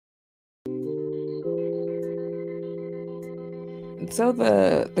So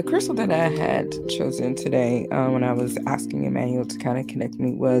the crystal that I had chosen today, when I was asking Emmanuel to kind of connect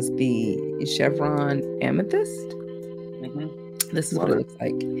me, was the Chevron Amethyst. This is what Love it it. looks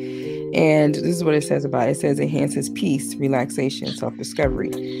like. And this is what it says about it. It says enhances peace, relaxation,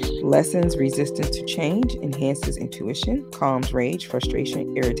 self-discovery, lessens resistance to change, enhances intuition, calms rage,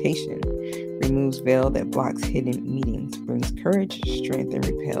 frustration, irritation, removes veil that blocks hidden meanings, brings courage, strength, and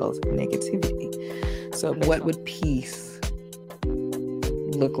repels negativity. So what would peace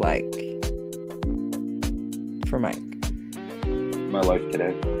look like for Mike? My life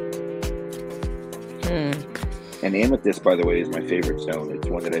today. Hmm. And amethyst, by the way, is my favorite stone. It's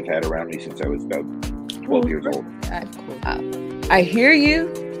one that I've had around me since I was about 12 years old. I hear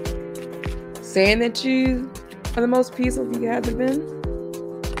you saying that you are the most peaceful you ever been,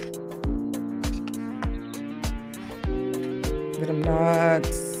 but I'm not.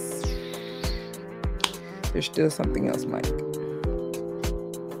 There's still something else, Mike.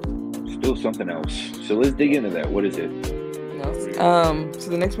 Still something else. So let's dig into that. What is it? So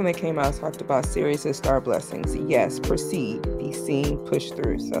the next one that came out talked about Sirius as star blessings. Yes, proceed, be seen, push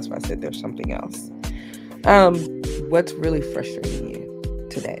through. So that's why I said there's something else. What's really frustrating you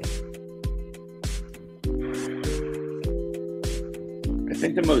today? I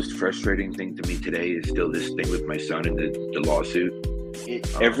think the most frustrating thing to me today is still this thing with my son and the lawsuit.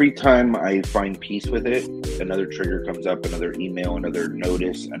 Every time I find peace with it, another trigger comes up, another email, another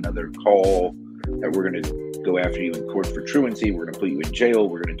notice, another call that we're going to go after you in court for truancy. We're going to put you in jail.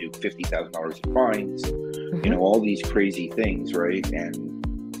 We're going to do $50,000 in fines. Mm-hmm. You know, all these crazy things, right? And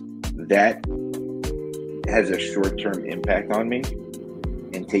that has a short-term impact on me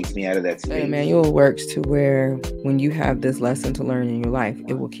and takes me out of that state. Emmanuel works to where when you have this lesson to learn in your life,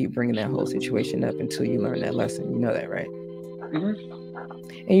 it will keep bringing that whole situation up until you learn that lesson. You know that, right?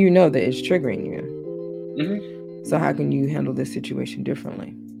 Mm-hmm. And you know that it's triggering you. Mm-hmm. So how can you handle this situation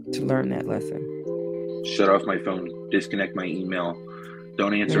differently to learn that lesson? Shut off my phone, disconnect my email,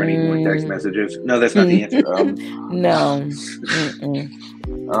 don't answer any more text messages. No, that's not the answer. No.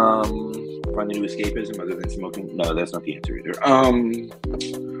 Find a new escapism other than smoking. No, that's not the answer either.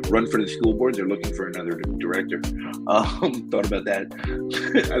 Run for the school boards. They're looking for another director. Thought about that.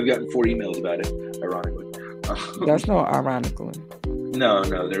 I've gotten 4 emails about it, ironically. That's not ironically. No,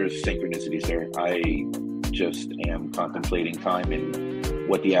 there's synchronicities there. I just am contemplating time and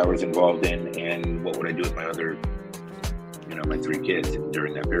what the hours involved in and what would I do with my other, my 3 kids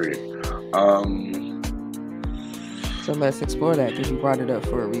during that period. So let's explore that because you brought it up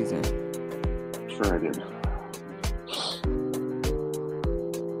for a reason. Sure I did.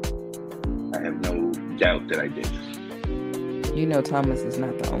 I have no doubt that I did. You know Thomas is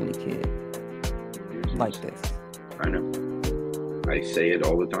not the only kid like this. I know. I say it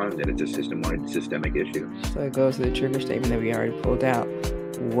all the time that it's a system-wide systemic issue. So it goes to the trigger statement that we already pulled out.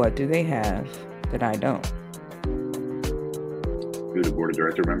 What do they have that I don't? Who the board of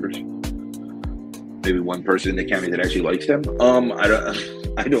director members? Maybe one person in the county that actually likes them. I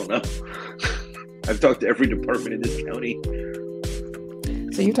don't know. I've talked to every department in this county.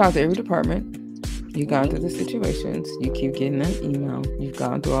 So you talked to every department. You've gone through the situations. You keep getting that email. You've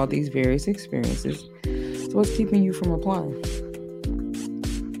gone through all these various experiences. So what's keeping you from applying?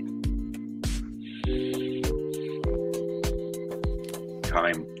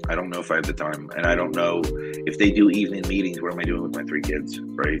 Time. I don't know if I have the time, and I don't know if they do evening meetings. What am I doing with my 3 kids,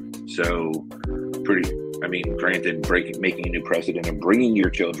 right? So, granted, making a new precedent and bringing your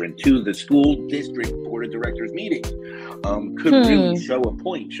children to the school district board of directors meeting could really show a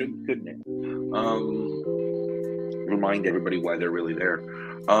point, couldn't it? Remind everybody why they're really there.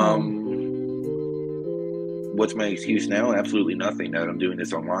 What's my excuse now? Absolutely nothing. That I'm doing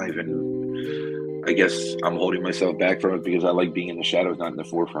this on live, and I guess I'm holding myself back from it because I like being in the shadows, not in the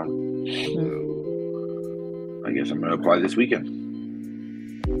forefront. So I guess I'm going to apply this weekend.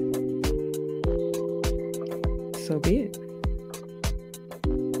 So be it.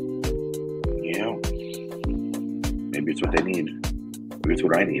 Yeah. Maybe it's what they need. Maybe it's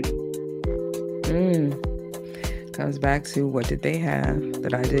what I need. Comes back to what did they have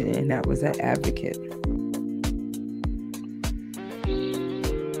that I didn't, and that was that advocate.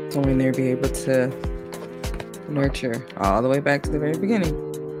 So when they'll be able to nurture all the way back to the very beginning,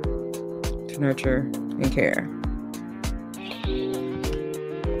 to nurture and care.